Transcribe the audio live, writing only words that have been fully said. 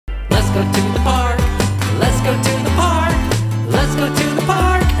go to the park. Let's go to the park. Let's go to the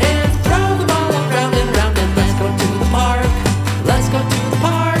park and throw the ball around and round and let's go to the park. Let's go to the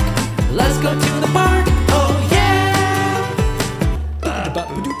park. Let's go to the park. Oh yeah!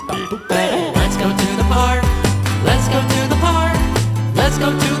 Let's go to the park. Let's go to the park. Let's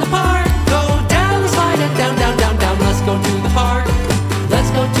go to the park. Go down the slide and down, down, down, down. Let's go to the park. Let's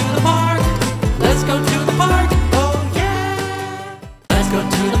go to the park. Let's go to the park. Oh yeah! Let's go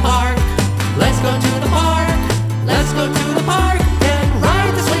to the park. Let's go to the park. Let's go to the park and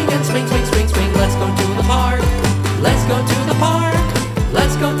ride the swing and swing, swing, swing, swing. Let's go to the park. Let's go to the park.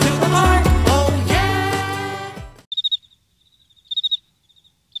 Let's go to the park. Oh yeah!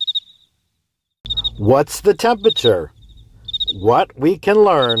 What's the temperature? What we can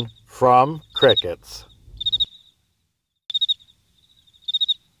learn from crickets.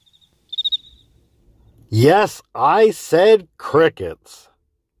 Yes, I said crickets.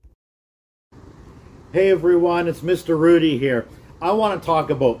 Hey everyone, it's Mr. Rudy here. I want to talk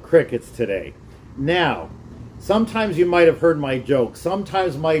about crickets today. Now, sometimes you might have heard my jokes.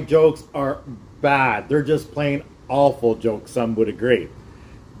 Sometimes my jokes are bad. They're just plain awful jokes, some would agree.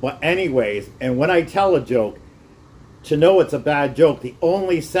 But anyways, and when I tell a joke, to know it's a bad joke, the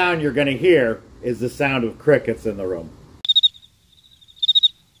only sound you're going to hear is the sound of crickets in the room.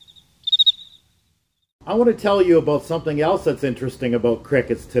 I want to tell you about something else that's interesting about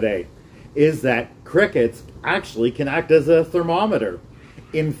crickets today, is that crickets actually can act as a thermometer.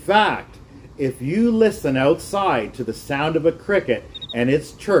 In fact, if you listen outside to the sound of a cricket and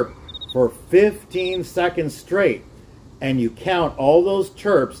its chirp for 15 seconds straight, and you count all those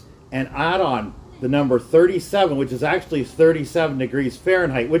chirps and add on the number 37, which is actually 37 degrees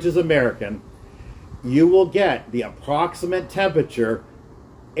Fahrenheit, which is American, you will get the approximate temperature,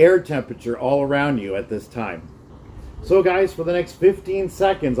 air temperature all around you at this time. So guys, for the next 15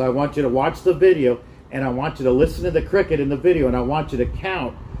 seconds, I want you to watch the video and I want you to listen to the cricket in the video and I want you to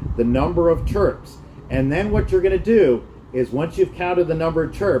count the number of chirps. And then what you're going to do is once you've counted the number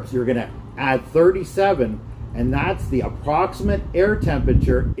of chirps, you're going to add 37 and that's the approximate air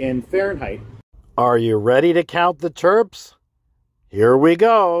temperature in Fahrenheit. Are you ready to count the chirps? Here we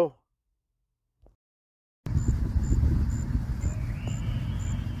go.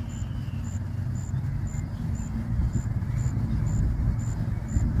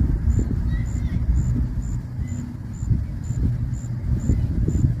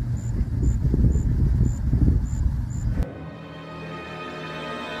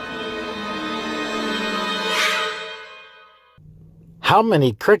 How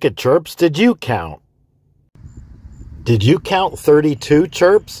many cricket chirps did you count? Did you count 32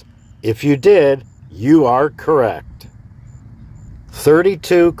 chirps? If you did, you are correct.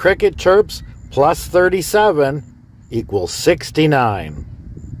 32 cricket chirps plus 37 equals 69.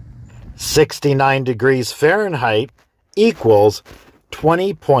 69 degrees Fahrenheit equals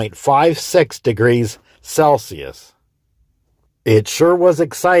 20.56 degrees Celsius. It sure was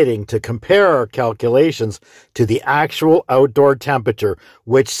exciting to compare our calculations to the actual outdoor temperature,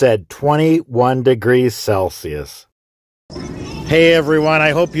 which said 21 degrees Celsius. Hey everyone, I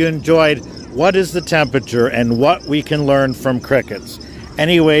hope you enjoyed What is the Temperature and what we can learn from crickets.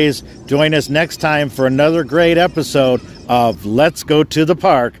 Anyways, join us next time for another great episode of Let's Go to the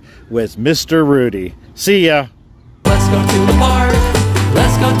Park with Mr. Rudy. See ya! Let's go to the park.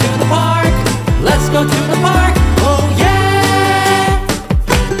 Let's go to the park. Let's go to the park.